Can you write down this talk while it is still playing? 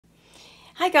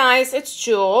Hi guys, it's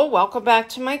Jewel. Welcome back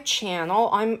to my channel.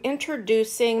 I'm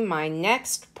introducing my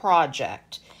next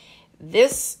project.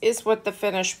 This is what the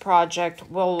finished project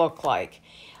will look like.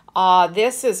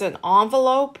 This is an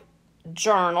envelope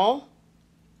journal,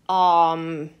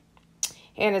 and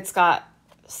it's got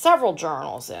several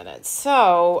journals in it.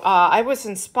 So I was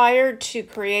inspired to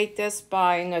create this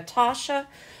by Natasha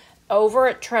over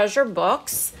at Treasure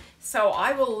Books. So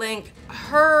I will link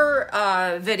her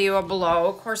video below.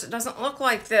 Of course, it doesn't look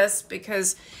like this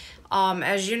because,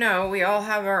 as you know, we all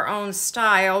have our own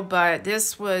style, but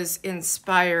this was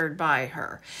inspired by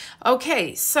her.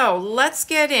 Okay, so let's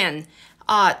get in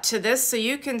to this so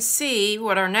you can see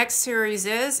what our next series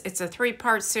is. It's a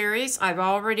 3-part series. I've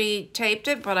already taped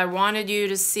it, but I wanted you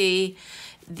to see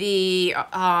the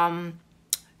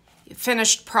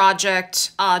finished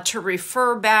project to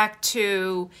refer back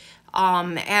to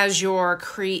as you're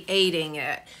creating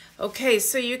it. Okay,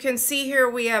 so you can see here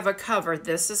we have a cover.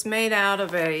 This is made out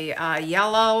of a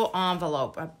yellow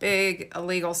envelope, a big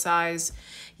legal size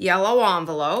yellow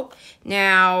envelope.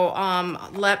 Now,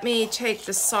 let me take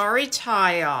the sorry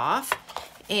tie off,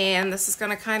 and this is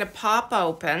going to kind of pop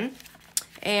open.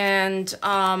 And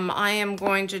I am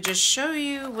going to just show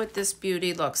you what this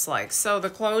beauty looks like. So the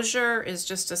closure is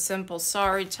just a simple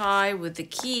sorry tie with the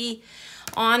key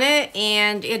on it,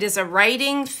 and it is a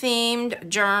writing themed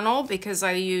journal because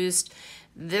I used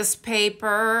this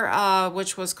paper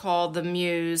which was called the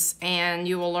Muse, and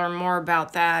you will learn more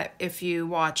about that if you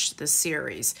watch the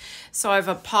series. So I have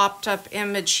a popped up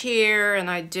image here, and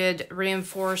I did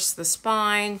reinforce the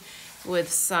spine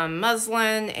with some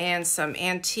muslin and some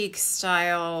antique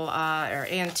style or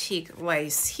antique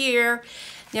lace here.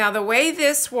 Now the way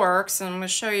this works, and I'm going to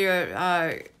show you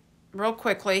real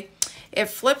quickly, it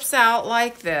flips out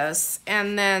like this,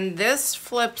 and then this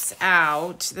flips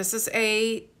out. This is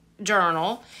a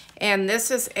journal, and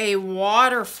this is a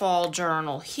waterfall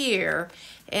journal here,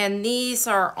 and these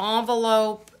are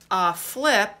envelope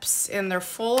flips, and they're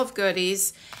full of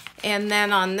goodies. And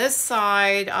then on this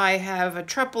side, I have a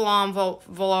triple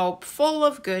envelope full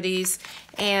of goodies,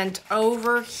 and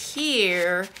over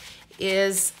here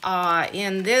is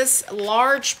in this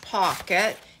large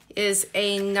pocket is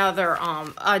another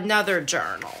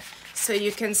journal. So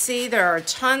you can see there are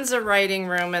tons of writing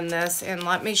room in this, and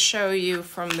let me show you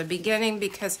from the beginning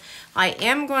because I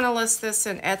am going to list this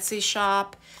in Etsy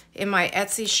shop, in my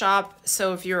Etsy shop.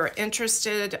 So if you're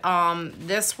interested,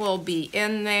 this will be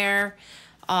in there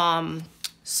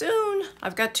soon.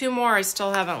 I've got 2 more I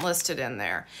still haven't listed in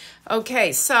there.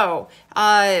 Okay, so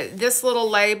this little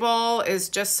label is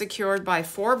just secured by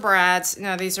 4 brads.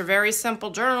 Now these are very simple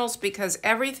journals because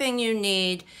everything you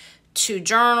need to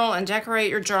journal and decorate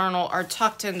your journal are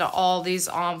tucked into all these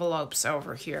envelopes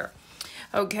over here.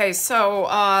 Okay,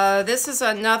 so this is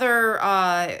another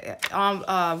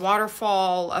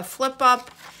waterfall flip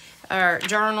up or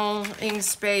journaling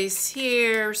space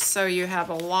here, so you have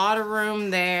a lot of room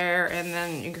there, and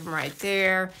then you can write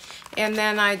there. And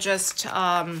then I just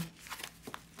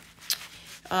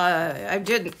I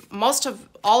did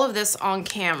all of this on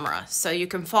camera, so you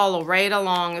can follow right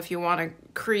along if you want to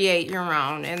create your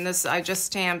own. And this, I just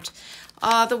stamped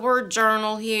the word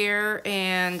journal here,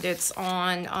 and it's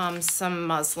on some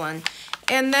muslin.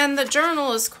 And then the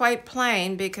journal is quite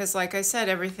plain because, like I said,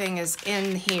 everything is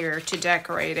in here to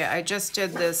decorate it. I just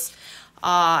did this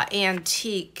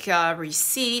antique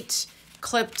receipt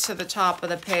clipped to the top of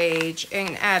the page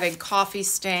and added coffee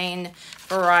stain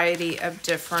variety of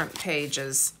different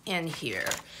pages in here.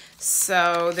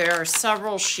 So there are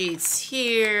several sheets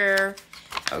here.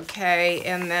 Okay,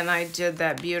 and then I did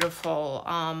that beautiful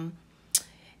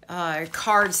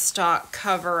cardstock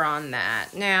cover on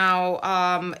that.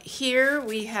 Now here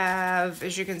we have,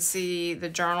 as you can see, the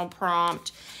journal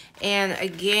prompt, and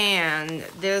again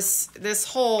this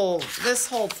whole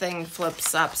thing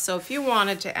flips up. So if you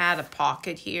wanted to add a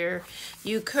pocket here,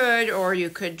 you could, or you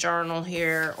could journal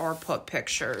here or put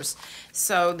pictures.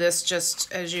 So this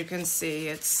just, as you can see,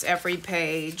 it's every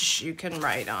page you can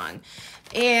write on.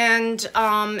 And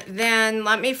then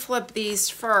let me flip these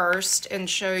first and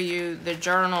show you the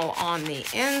journal on the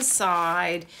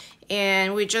inside.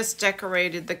 And we just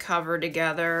decorated the cover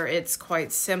together. It's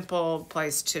quite simple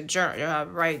place to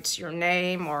write your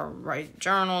name or write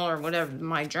journal or whatever,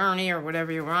 my journey or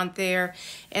whatever you want there.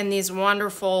 And these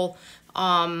wonderful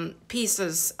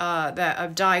pieces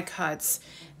of die cuts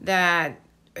that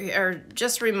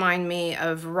just remind me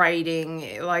of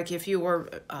writing, like if you were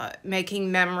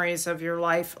making memories of your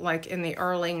life, like in the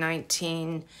early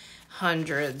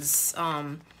 1900s.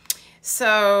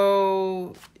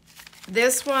 So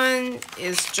this one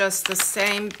is just the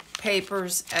same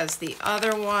papers as the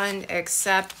other one,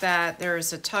 except that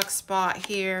there's a tuck spot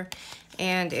here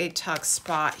and a tuck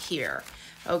spot here.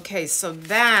 Okay, so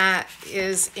that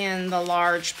is in the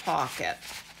large pocket.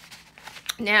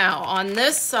 Now, on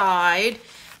this side,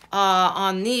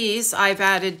 on these, I've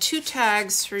added 2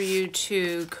 tags for you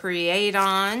to create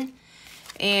on,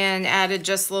 and added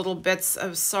just little bits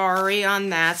of sorry on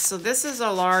that. So this is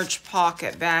a large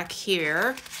pocket back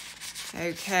here.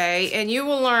 Okay, and you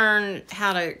will learn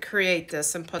how to create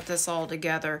this and put this all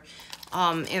together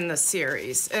in the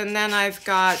series. And then I've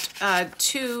got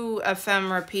 2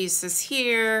 ephemera pieces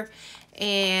here,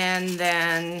 and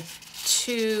then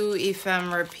 2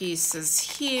 ephemera pieces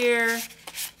here.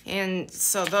 And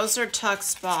so those are tuck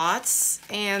spots.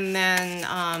 And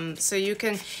then, so you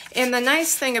can, and the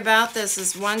nice thing about this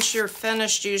is once you're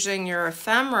finished using your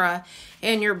ephemera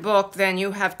in your book, then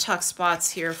you have tuck spots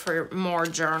here for more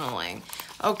journaling.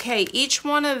 Okay, each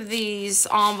one of these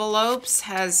envelopes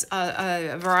has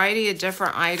a variety of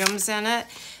different items in it.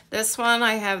 This one,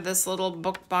 I have this little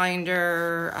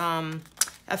bookbinder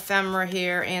ephemera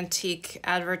here, antique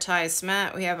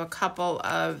advertisement. We have a couple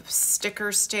of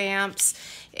sticker stamps,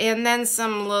 and then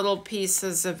some little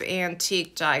pieces of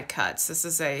antique die cuts. This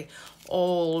is a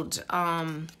old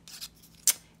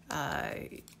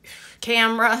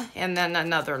camera, and then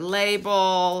another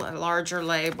label, a larger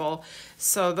label.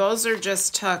 So those are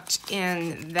just tucked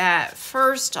in that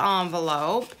first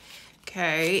envelope.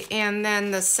 Okay, and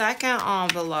then the second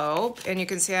envelope, and you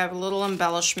can see I have a little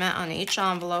embellishment on each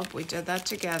envelope. We did that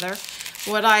together.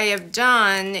 What I have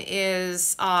done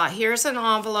is, here's an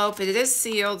envelope. It is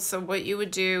sealed, so what you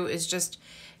would do is just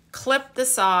clip the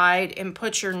side and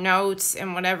put your notes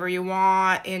and whatever you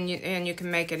want, and you can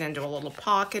make it into a little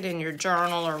pocket in your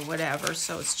journal or whatever.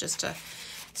 So it's just a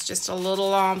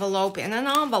little envelope in an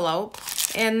envelope.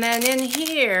 And then in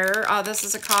here, this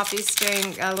is a coffee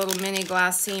stain, a little mini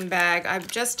glassine bag. I've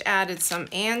just added some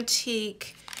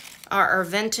antique or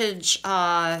vintage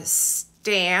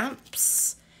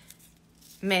stamps,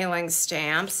 mailing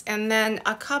stamps, and then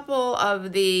a couple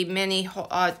of the mini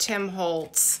Tim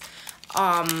Holtz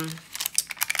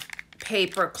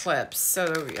paper clips, so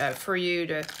for you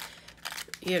to,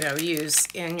 you know, use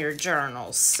in your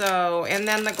journals. So, and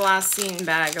then the glassine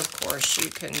bag, of course, you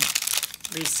can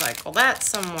recycle that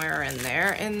somewhere in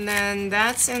there. And then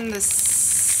that's in the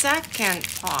second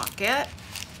pocket.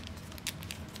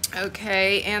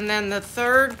 Okay, and then the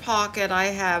third pocket I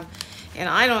have, and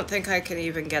I don't think I can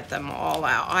even get them all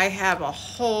out. I have a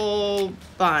whole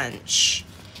bunch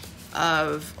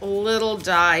of little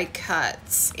die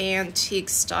cuts, antique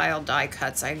style die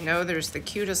cuts. I know there's the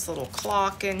cutest little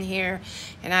clock in here,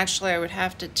 and actually I would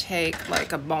have to take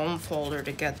like a bone folder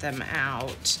to get them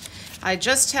out. I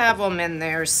just have them in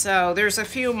there, so there's a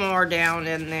few more down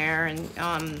in there,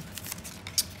 and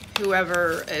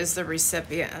whoever is the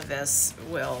recipient of this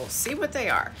will see what they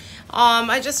are.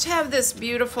 I just have this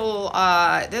beautiful,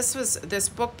 this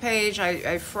book page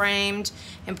I framed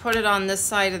and put it on this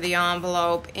side of the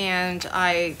envelope, and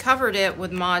I covered it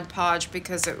with Mod Podge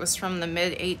because it was from the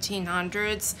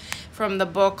mid-1800s, from the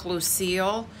book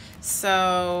Lucille.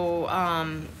 So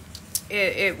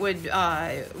it would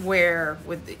wear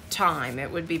with time,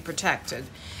 it would be protected.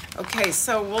 Okay,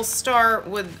 so we'll start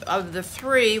with, of the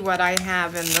 3, what I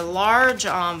have in the large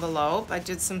envelope. I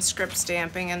did some script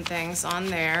stamping and things on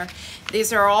there.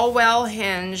 These are all well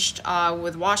hinged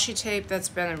with washi tape that's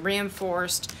been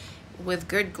reinforced with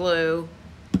good glue.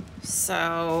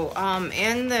 So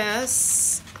in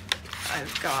this,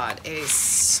 I've got a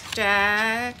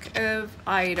stack of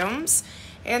items.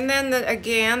 And then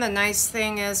again, the nice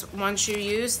thing is once you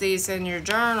use these in your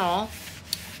journal,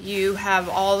 you have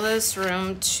all this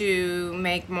room to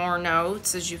make more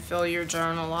notes as you fill your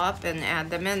journal up and add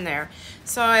them in there.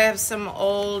 So I have some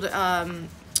old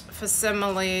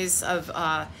facsimiles of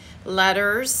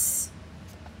letters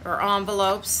or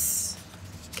envelopes.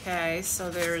 Okay, so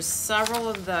there's several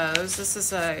of those. This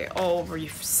is an old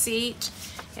receipt,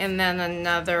 and then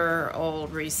another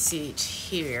old receipt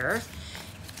here.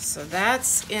 So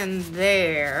that's in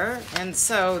there. And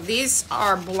so these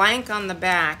are blank on the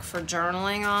back for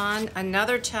journaling on.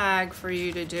 Another tag for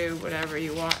you to do whatever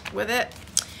you want with it.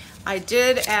 I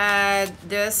did add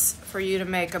this for you to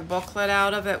make a booklet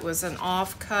out of. It was an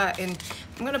offcut, and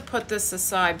I'm going to put this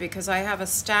aside because I have a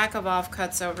stack of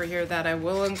offcuts over here that I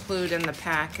will include in the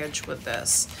package with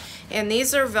this. And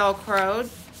these are Velcroed.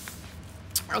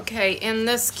 Okay, in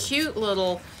this cute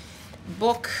little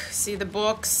book, see the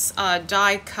books,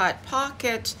 die cut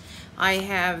pocket, I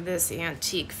have this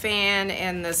antique fan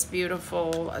and this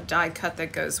beautiful die cut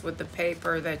that goes with the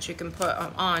paper that you can put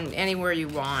on anywhere you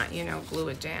want, you know, glue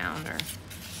it down or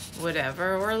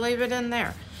whatever, or leave it in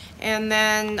there. And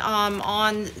then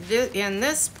in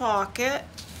this pocket,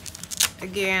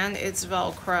 again, it's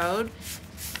Velcroed.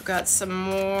 We've got some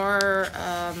more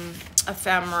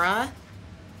ephemera.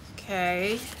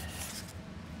 Okay.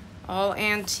 All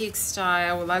antique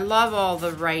style. Well, I love all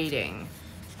the writing,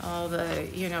 all the,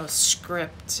 you know,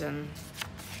 script, and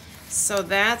so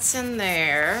that's in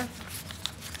there.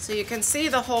 So you can see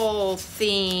the whole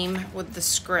theme with the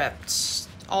script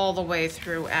all the way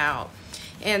throughout.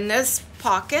 In this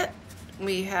pocket,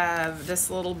 we have this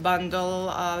little bundle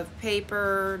of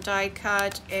paper die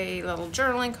cut, a little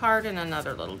journaling card, and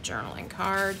another little journaling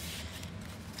card.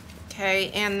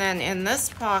 Okay, and then in this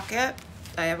pocket,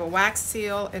 I have a wax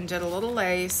seal and did a little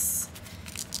lace.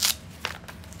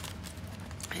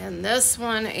 And this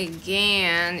one,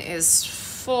 again, is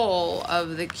full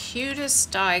of the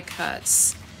cutest die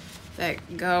cuts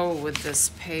that go with this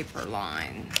paper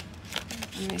line.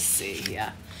 Let me see,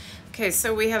 yeah. Okay,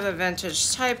 so we have a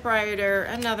vintage typewriter,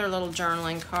 another little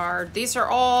journaling card. These are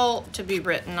all to be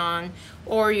written on,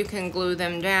 or you can glue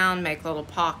them down, make little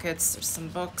pockets. There's some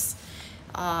books.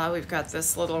 We've got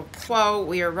this little quote: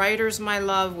 "We are writers, my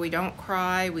love. We don't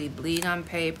cry. We bleed on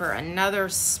paper." Another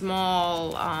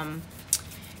small,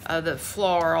 the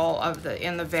floral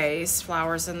in the vase,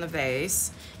 flowers in the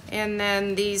vase. And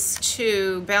then these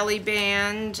two belly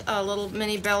band, little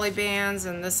mini belly bands,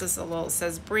 and this is a little, it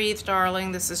says, "Breathe,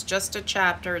 darling. This is just a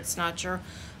chapter. It's not your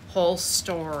whole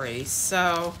story."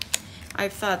 So I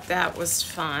thought that was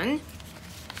fun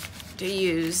to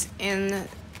use in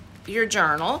your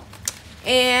journal.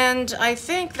 And I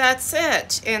think that's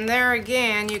it. And there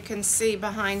again, you can see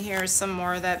behind here some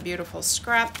more of that beautiful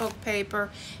scrapbook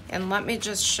paper. And let me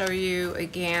just show you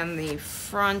again the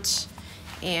front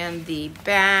and the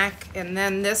back. And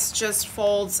then this just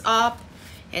folds up,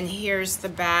 and here's the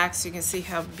back, so you can see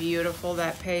how beautiful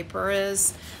that paper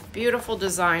is. Beautiful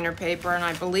designer paper, and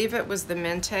I believe it was the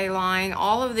Mente line.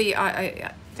 All of the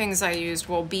things I used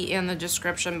will be in the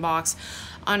description box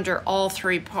under all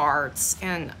three parts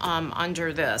and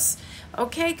under this.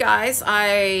 Okay guys,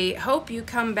 I hope you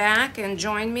come back and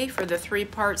join me for the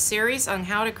 3-part series on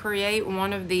how to create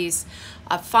one of these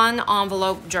fun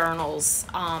envelope journals,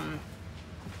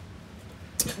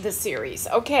 the series.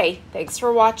 Okay, thanks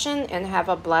for watching and have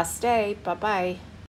a blessed day. Bye-bye.